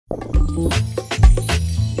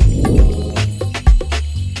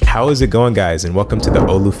How is it going, guys, and welcome to the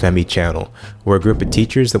Olufemi channel. We're a group of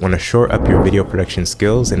teachers that want to shore up your video production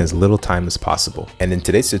skills in as little time as possible. And in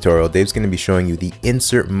today's tutorial, Dave's going to be showing you the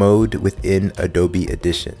insert mode within Adobe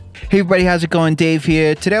Audition. Hey everybody, how's it going? Dave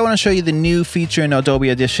here. Today I want to show you the new feature in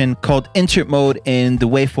Adobe Audition called Insert Mode in the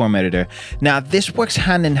Waveform Editor. Now this works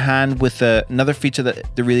hand in hand with another feature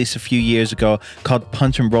that they released a few years ago called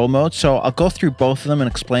Punch and Roll Mode. So I'll go through both of them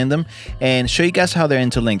and explain them and show you guys how they're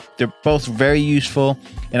interlinked. They're both very useful,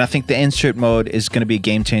 and I think the Insert Mode is going to be a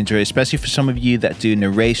game changer, especially for some of you that do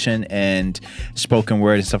narration and spoken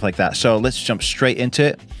word and stuff like that. So let's jump straight into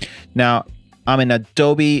it. Now, I'm in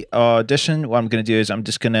Adobe Audition. What I'm going to do is I'm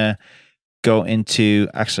just going to go into,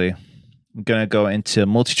 I'm going to go into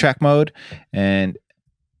multi-track mode and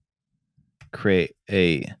create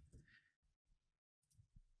a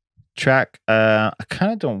track. I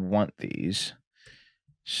kind of don't want these,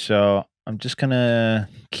 so I'm just going to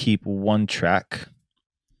keep one track.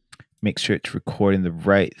 Make sure it's recording the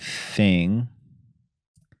right thing.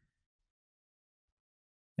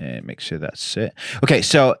 And make sure that's it. Okay,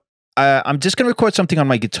 so I'm just going to record something on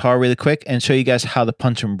my guitar really quick and show you guys how the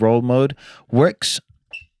punch and roll mode works.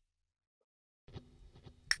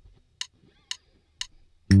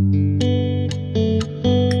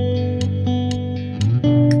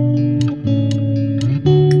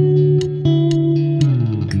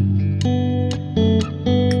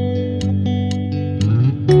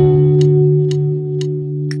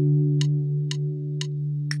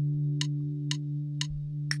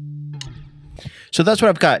 So that's what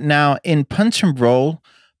I've got. Now in punch and roll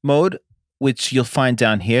mode, which you'll find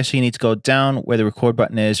down here. So you need to go down where the record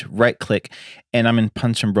button is, right click, and I'm in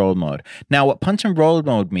punch and roll mode. Now what punch and roll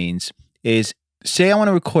mode means is, say I want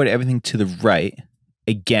to record everything to the right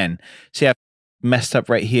again. Say I've messed up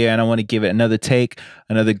right here and I want to give it another take,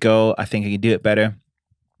 another go. I think I can do it better.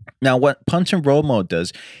 Now what punch and roll mode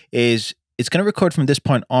does is it's going to record from this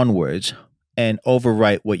point onwards and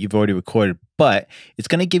overwrite what you've already recorded, but it's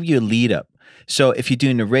going to give you a lead up. So if you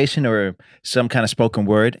do narration or some kind of spoken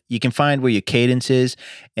word, you can find where your cadence is,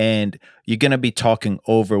 and you're going to be talking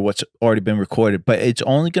over what's already been recorded, but it's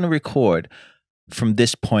only going to record from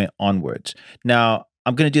this point onwards. Now,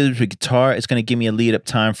 I'm going to do this with guitar. It's going to give me a lead up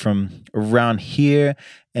time from around here,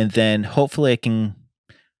 and then hopefully I can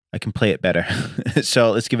play it better.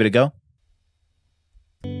 So let's give it a go.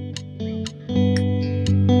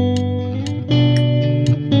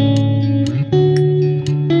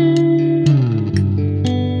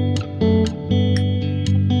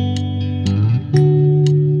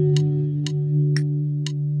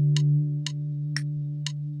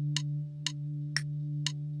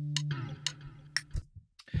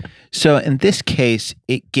 So in this case,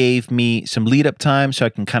 it gave me some lead up time so I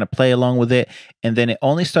can kind of play along with it. And then it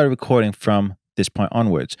only started recording from this point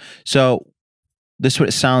onwards. So this is what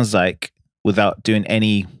it sounds like without doing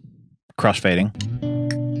any crossfading.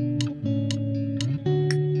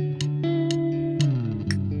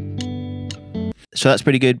 So that's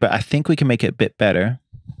pretty good, but I think we can make it a bit better.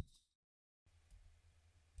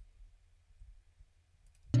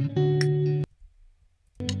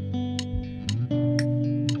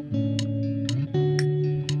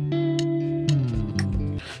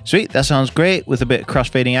 Sweet, that sounds great with a bit of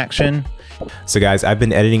crossfading action. So guys, I've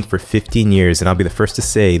been editing for 15 years, and I'll be the first to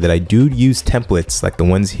say that I do use templates like the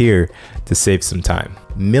ones here to save some time.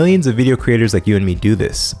 Millions of video creators like you and me do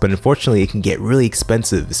this, but unfortunately it can get really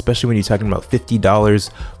expensive, especially when you're talking about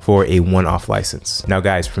 $50 for a one-off license. Now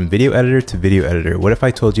guys, from video editor to video editor, what if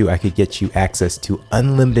I told you I could get you access to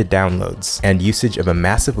unlimited downloads and usage of a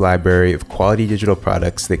massive library of quality digital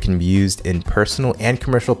products that can be used in personal and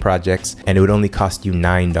commercial projects, and it would only cost you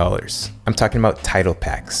 $9. I'm talking about title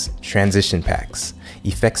packs, transition packs,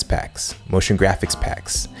 effects packs, motion graphics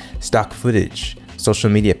packs, stock footage, social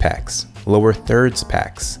media packs, lower thirds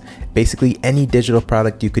packs, basically any digital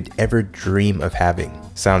product you could ever dream of having.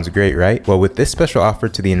 Sounds great, right? Well, with this special offer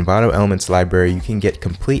to the Envato Elements library, you can get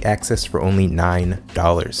complete access for only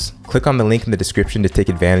 $9. Click on the link in the description to take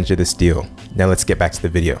advantage of this deal. Now let's get back to the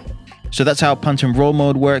video. So that's how punch and roll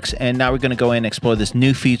mode works, and now we're going to go in and explore this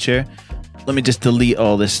new feature. Let me just delete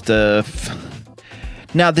all this stuff.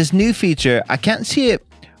 Now this new feature, I can't see it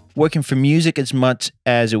working for music as much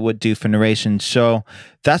as it would do for narration, so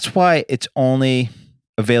that's why it's only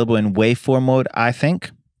available in waveform mode, I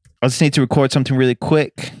think. I just need to record something really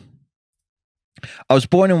quick. I was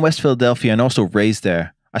born in West Philadelphia and also raised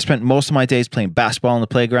there. I spent most of my days playing basketball on the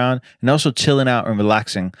playground and also chilling out and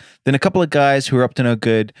relaxing. Then a couple of guys who were up to no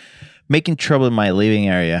good making trouble in my living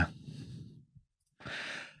area.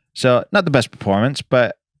 So not the best performance,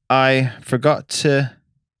 but I forgot to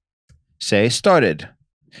say started.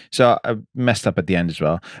 So I messed up at the end as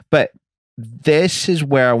well. But this is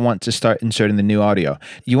where I want to start inserting the new audio.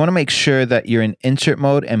 You want to make sure that you're in insert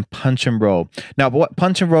mode and punch and roll. Now, what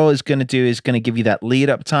punch and roll is going to do is going to give you that lead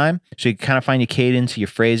up time. So you kind of find your cadence, your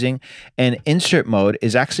phrasing. And insert mode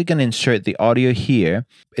is actually going to insert the audio here.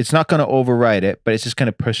 It's not going to override it, but it's just going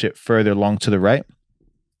to push it further along to the right.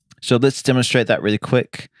 So let's demonstrate that really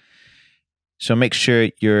quick. So make sure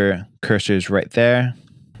your cursor is right there.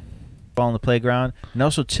 On the playground, and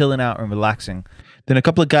also chilling out and relaxing. Then a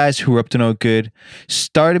couple of guys who were up to no good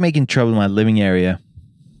started making trouble in my living area.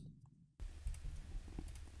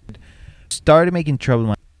 Started making trouble in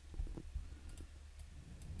my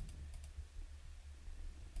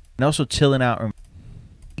and also chilling out and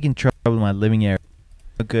making trouble in my living area.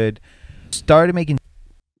 Good. Started making.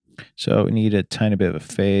 So we need a tiny bit of a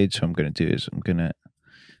fade. So what I'm gonna do is I'm gonna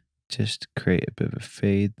just create a bit of a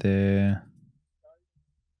fade there.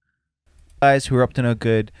 Guys who were up to no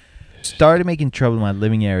good started making trouble in my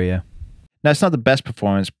living area. Now, it's not the best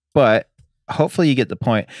performance, but hopefully you get the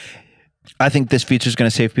point. I think this feature is going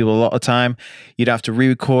to save people a lot of time. You don't have to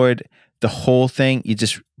re-record the whole thing. You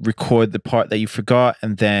just record the part that you forgot,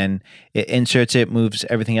 and then it inserts it, moves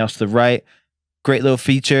everything else to the right. Great little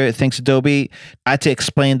feature. Thanks, Adobe. I had to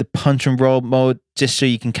explain the punch and roll mode just so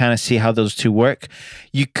you can kind of see how those two work.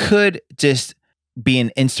 You could just be in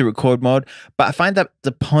instant record mode, but I find that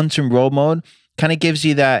the punch and roll mode kind of gives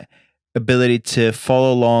you that ability to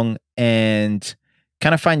follow along and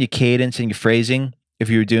kind of find your cadence and your phrasing if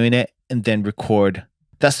you were doing it, and then record.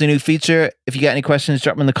 That's the new feature. If you got any questions,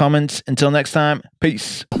 drop them in the comments. Until next time,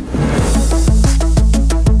 peace.